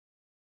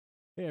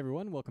Hey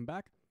everyone, welcome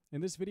back.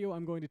 In this video,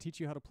 I'm going to teach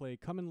you how to play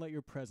Come and Let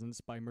Your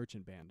Presence by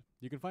Merchant Band.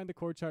 You can find the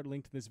chord chart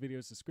linked in this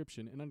video's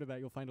description, and under that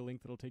you'll find a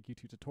link that'll take you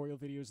to tutorial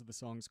videos of the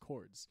song's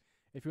chords.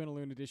 If you want to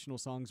learn additional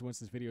songs once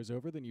this video is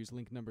over, then use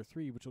link number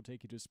 3, which will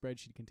take you to a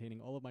spreadsheet containing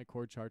all of my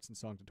chord charts and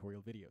song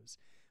tutorial videos.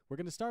 We're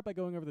going to start by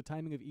going over the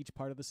timing of each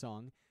part of the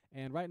song,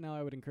 and right now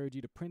I would encourage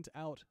you to print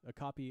out a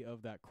copy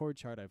of that chord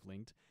chart I've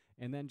linked,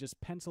 and then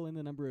just pencil in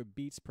the number of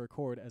beats per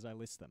chord as I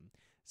list them.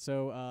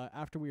 So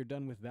after we are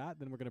done with that,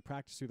 then we're going to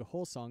practice through the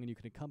whole song, and you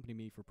can accompany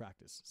me for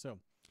practice. So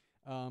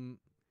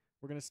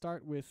we're going to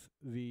start with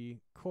the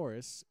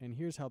chorus, and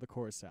here's how the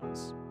chorus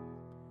sounds.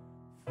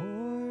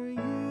 For you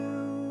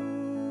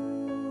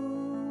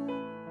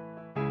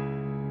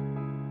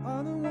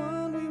are the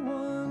one we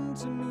want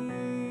to meet.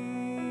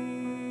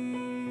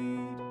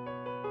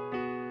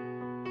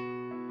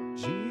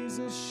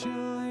 Jesus,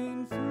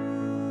 shine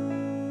through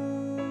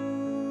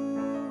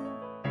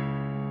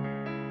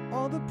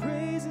all the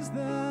praises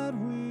that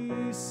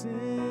we sing.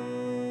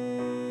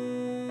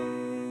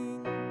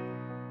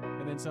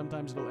 And then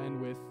sometimes it'll end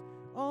with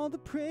all the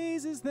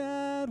praises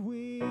that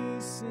we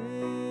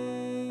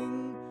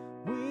sing,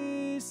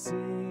 we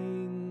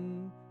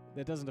sing.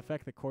 That doesn't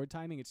affect the chord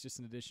timing, it's just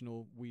an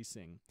additional we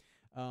sing.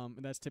 And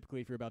that's typically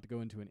if you're about to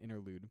go into an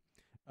interlude.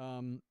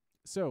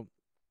 So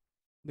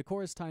the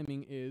chorus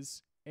timing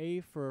is A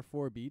for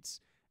 4 beats,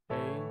 A,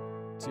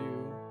 2,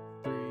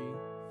 3,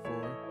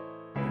 4,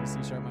 then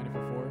C sharp minor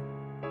for 4,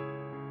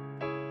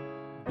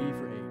 B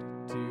for 8,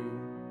 2,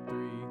 3,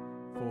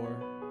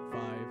 4,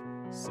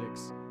 5,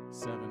 6,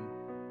 7,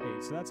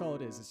 8. So that's all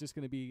it is. It's just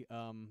going to be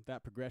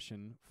that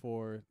progression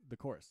for the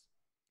chorus.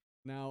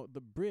 Now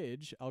the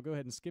bridge, I'll go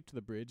ahead and skip to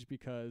the bridge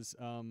because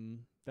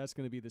that's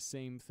going to be the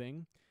same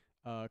thing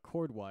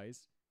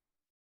chord-wise.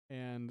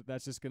 And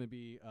that's just going to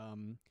be,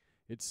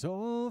 it's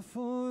all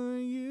for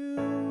you.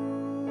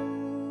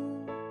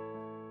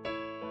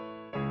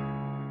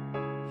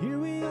 Here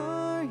we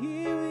are,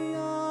 here we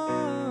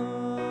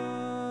are.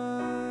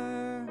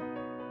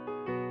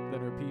 Then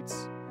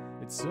repeats,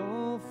 it's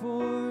all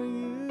for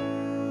you.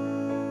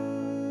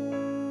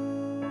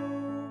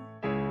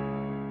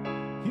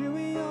 Here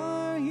we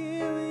are,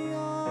 here we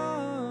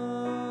are.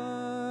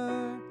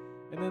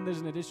 And then there's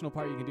an additional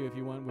part you can do if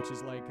you want, which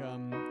is like,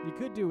 you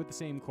could do with the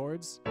same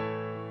chords.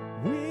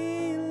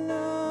 We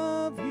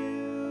love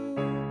you,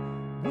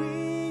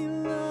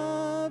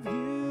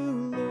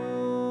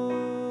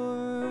 Lord.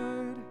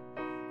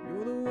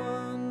 You're the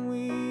one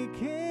we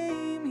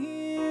came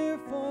here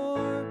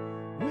for.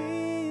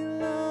 We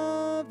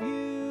love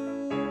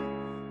you,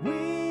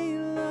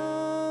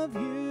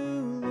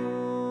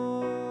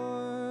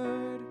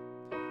 Lord.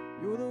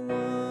 You're the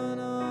one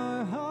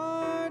our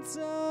hearts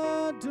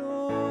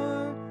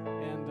adore.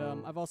 And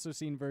I've also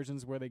seen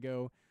versions where they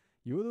go,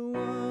 you're the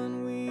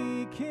one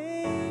we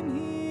came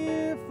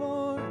here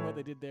for. And what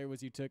they did there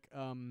was you took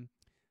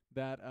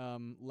that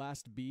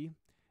last B,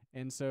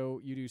 and so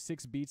you do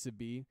 6 beats of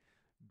B.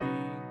 B,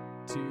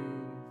 2,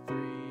 3,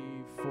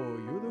 4.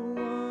 You're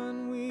the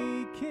one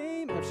we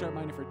came. F sharp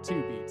minor for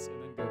 2 beats,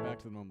 and then go back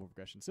to the normal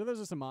progression. So those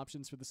are some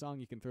options for the song.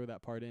 You can throw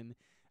that part in.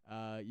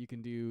 You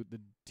can do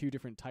the 2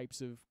 different types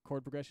of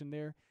chord progression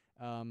there.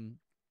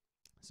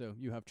 So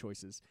you have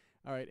choices.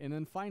 All right, and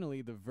then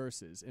finally the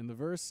verses. And the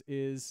verse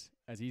is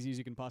as easy as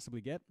you can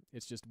possibly get.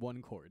 It's just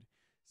 1 chord.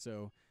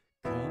 So,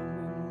 come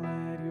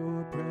and let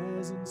your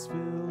presence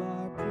fill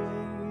our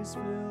praise,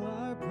 fill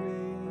our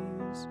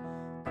praise.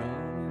 Come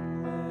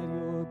and let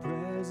your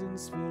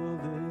presence fill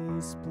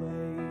this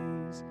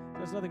place. So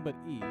that's nothing but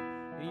E.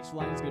 And each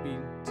line is going to be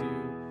 2,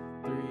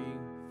 3,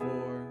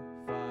 4,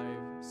 5,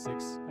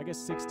 6, I guess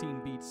 16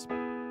 beats.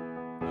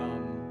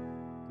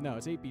 No,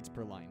 it's 8 beats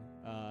per line.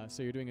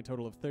 So you're doing a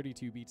total of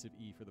 32 beats of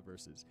E for the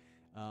verses.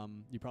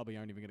 You probably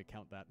aren't even going to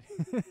count that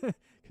because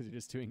you're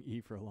just doing E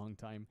for a long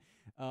time.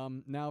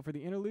 Now for the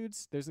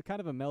interludes, there's a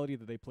kind of a melody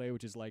that they play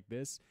which is like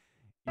this.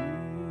 E,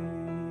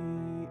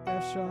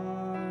 F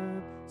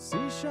sharp, C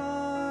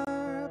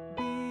sharp,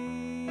 B,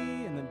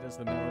 and then it does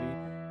the melody.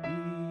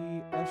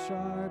 E, F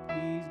sharp,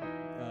 E,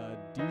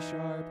 D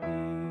sharp, E,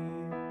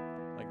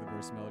 like the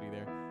verse melody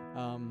there.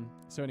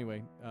 So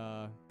anyway,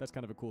 that's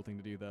kind of a cool thing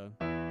to do.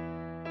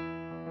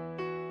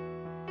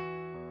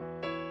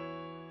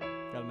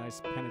 Got a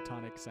nice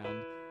pentatonic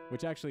sound,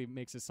 which actually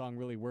makes this song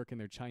really work in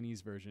their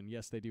Chinese version.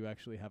 Yes, they do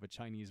actually have a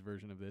Chinese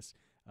version of this.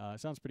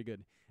 Sounds pretty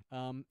good.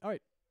 All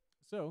right,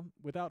 so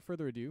without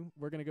further ado,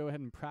 we're going to go ahead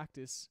and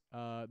practice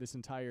this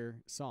entire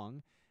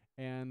song.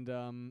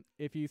 And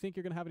if you think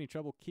you're going to have any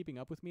trouble keeping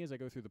up with me as I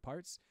go through the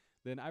parts,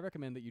 then I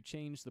recommend that you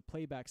change the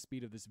playback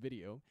speed of this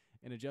video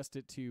and adjust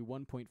it to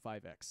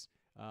 1.5x.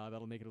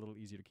 That'll make it a little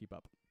easier to keep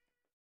up.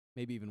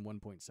 Maybe even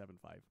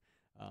 1.75.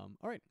 All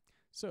right,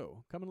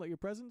 so Come and Let Your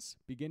Presence,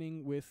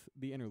 beginning with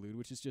the interlude,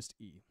 which is just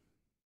E.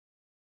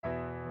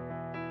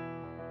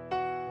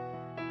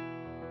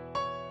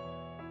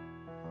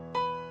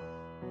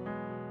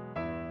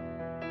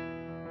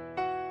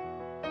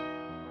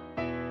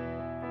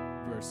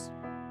 Verse.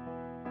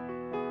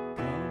 Come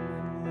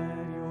and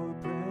let your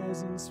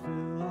presence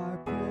fill our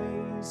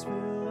praise,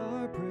 fill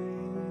our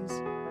praise.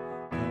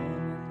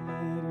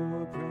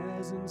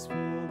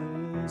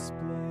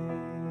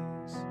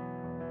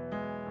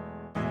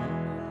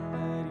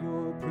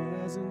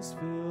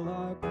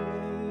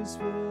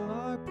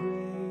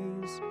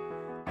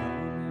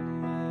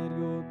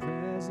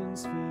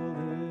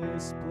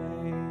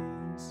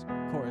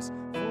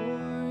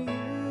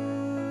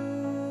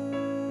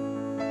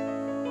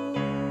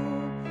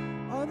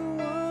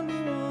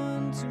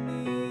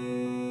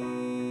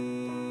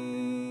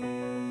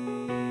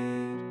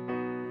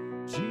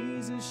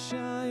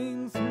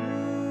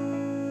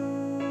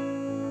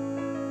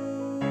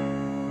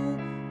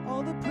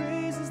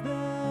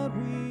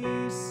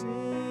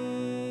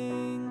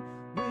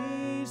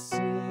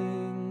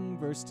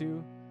 verse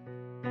 2.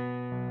 We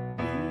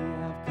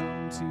have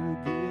come to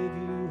give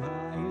you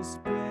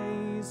highest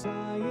praise,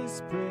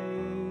 highest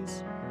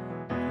praise.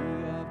 We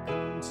have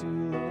come to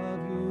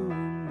love you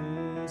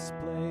in this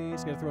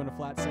place. Gotta throw in a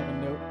flat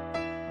 7 note.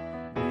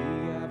 We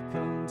have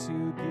come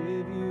to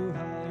give you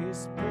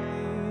highest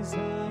praise,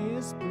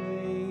 highest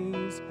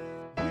praise.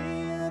 We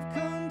have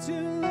come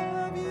to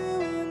love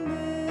you in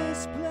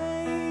this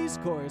place.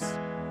 Chorus.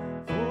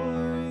 For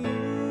you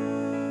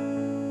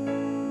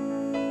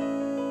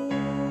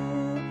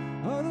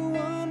are the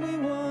one we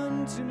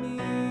want to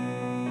meet.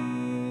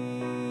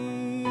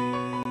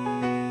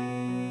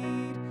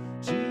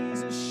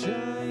 Jesus,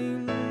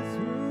 shine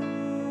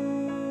through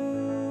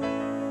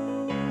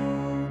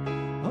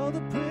all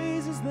the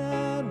praises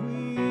that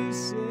we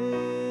sing.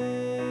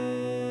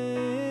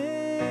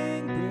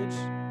 Bridge.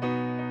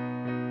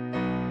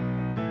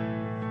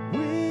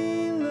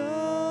 We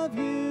love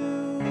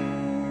you,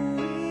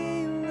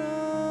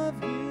 Lord.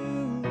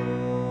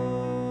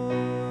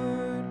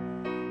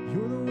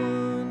 You're the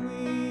one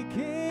we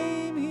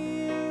came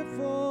here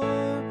for.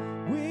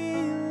 We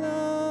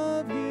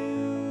love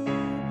you,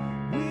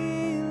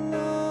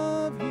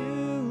 Lord.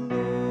 You're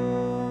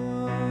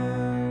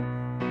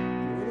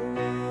the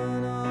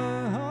one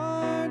our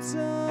hearts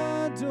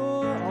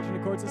adore.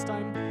 Alternate chords this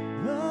time.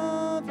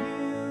 Love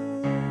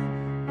you,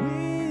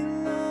 we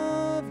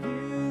love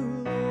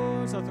you,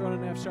 Lord. So I'll throw in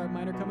an F sharp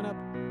minor coming up.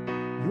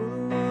 You're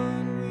the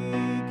one we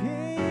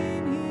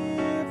came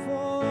here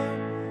for.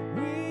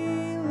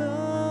 We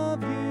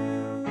love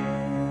you,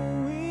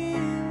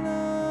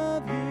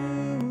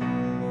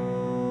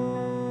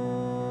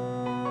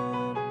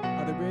 Lord.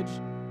 Other bridge.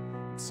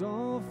 It's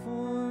all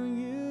for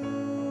you.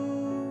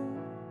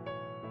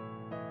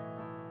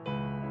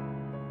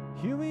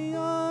 Here we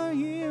are,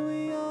 here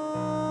we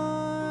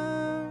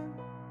are.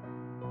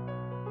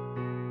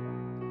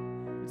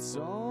 It's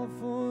all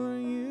for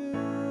you.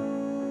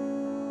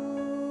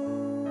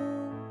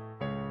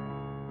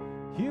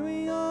 Here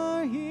we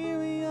are, here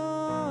we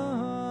are.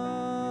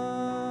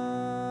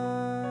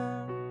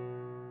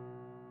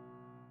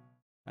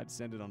 I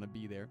descended on a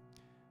B there.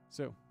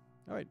 So,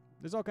 all right,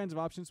 there's all kinds of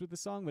options with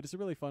this song, but it's a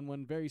really fun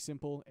one, very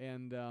simple,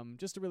 and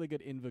just a really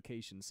good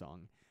invocation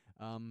song.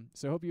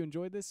 So I hope you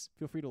enjoyed this.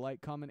 Feel free to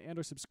like, comment, and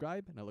or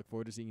subscribe, and I look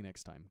forward to seeing you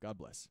next time. God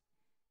bless.